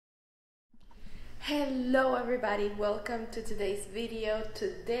Hello everybody, welcome to today's video.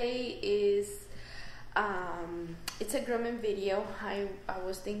 Today is it's a grooming video. I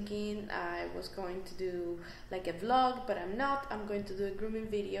was thinking I was going to do like a vlog, but I'm not. I'm going to do a grooming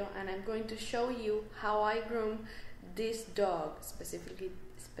video and I'm going to show you how I groom this dog,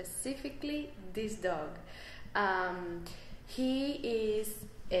 specifically this dog. He is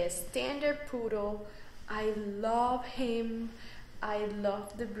a Standard Poodle. I love him. I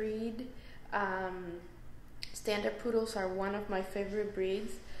love the breed. Standard Poodles are one of my favorite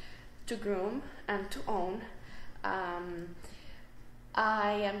breeds to groom and to own. I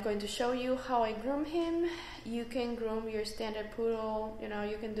am going to show you how I groom him. You can groom your Standard Poodle,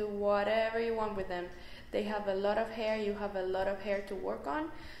 you can do whatever you want with them. They have a lot of hair, you have a lot of hair to work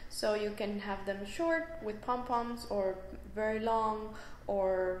on, so you can have them short with pom-poms or very long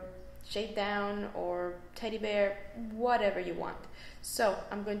or shade down or teddy bear, whatever you want. So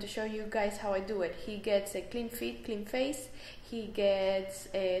I'm going to show you guys how I do it. He gets a clean feet, clean face. He gets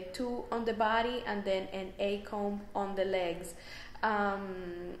a 2 on the body and then an A comb on the legs,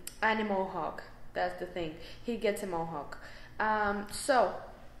 and a Mohawk. That's the thing. He gets a Mohawk. So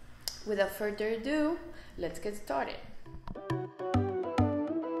without further ado, let's get started.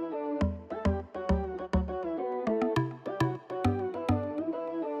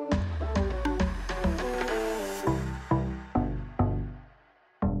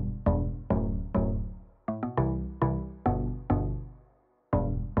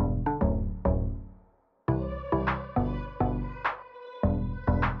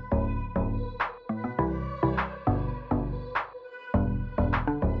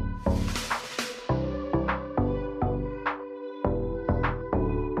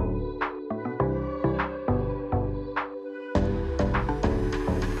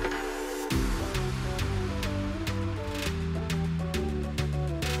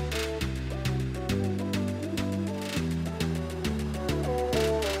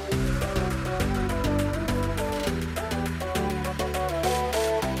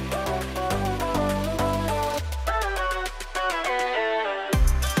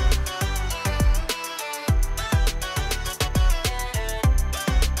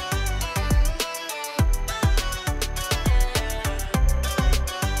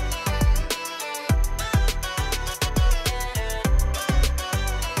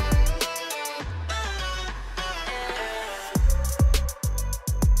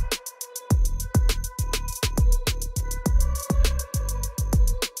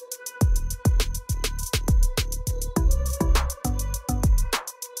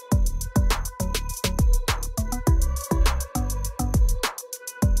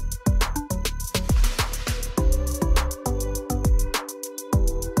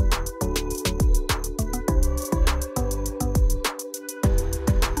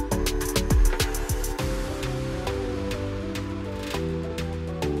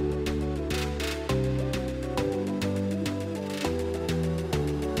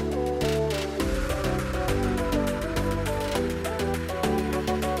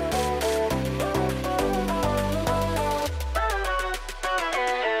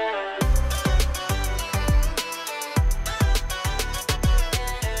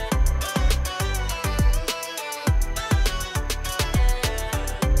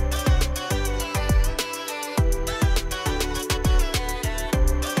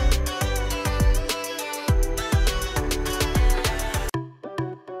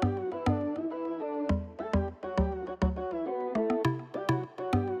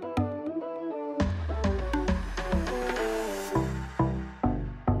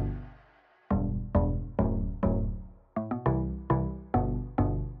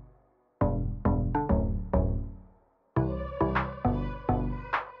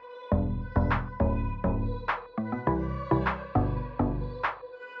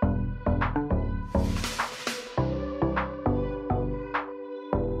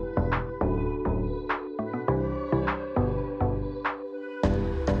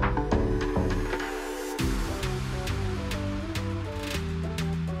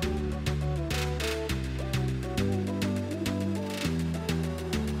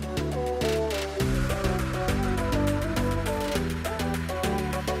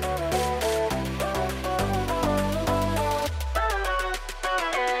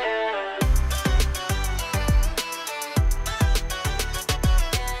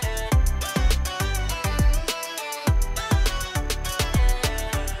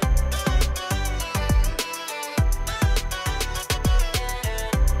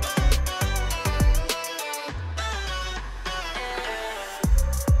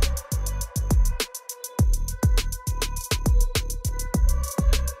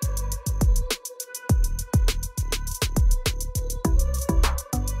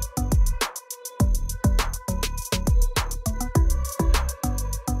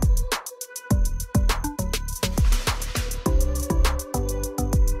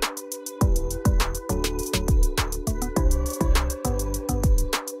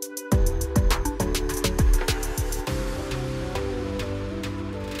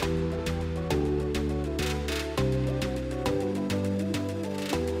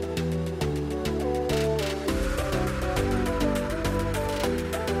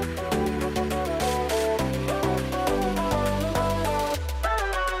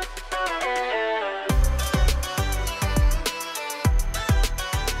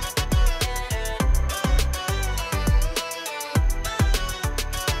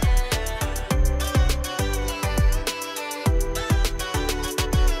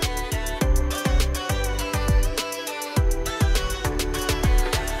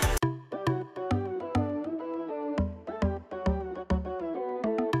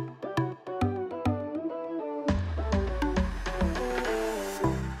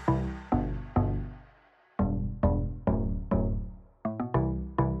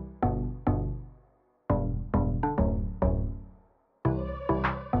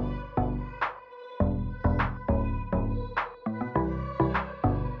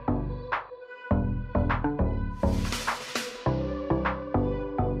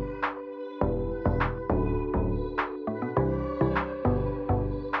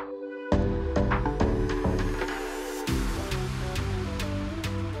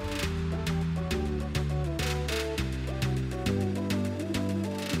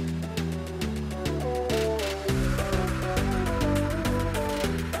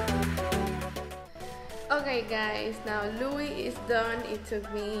 Okay guys, now Louis is done. It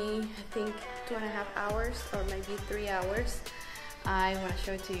took me, I think, 2.5 hours or maybe 3 hours. I want to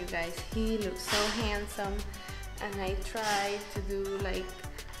show it to you guys. He looks so handsome, and I tried to do like,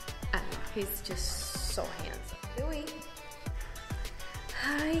 I don't know, he's just so handsome. Louis,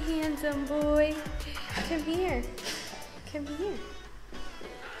 hi handsome boy, come here, come here.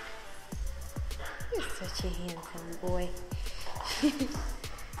 You're such a handsome boy.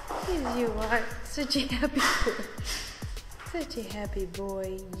 Yes, you are. Such a happy boy. Such a happy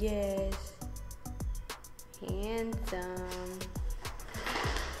boy, yes. Handsome.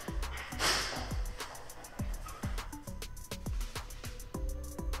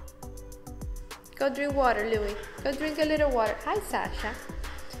 Go drink water, Louis. Go drink a little water. Hi, Sasha.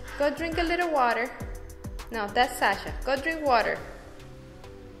 Go drink a little water. No, that's Sasha. Go drink water.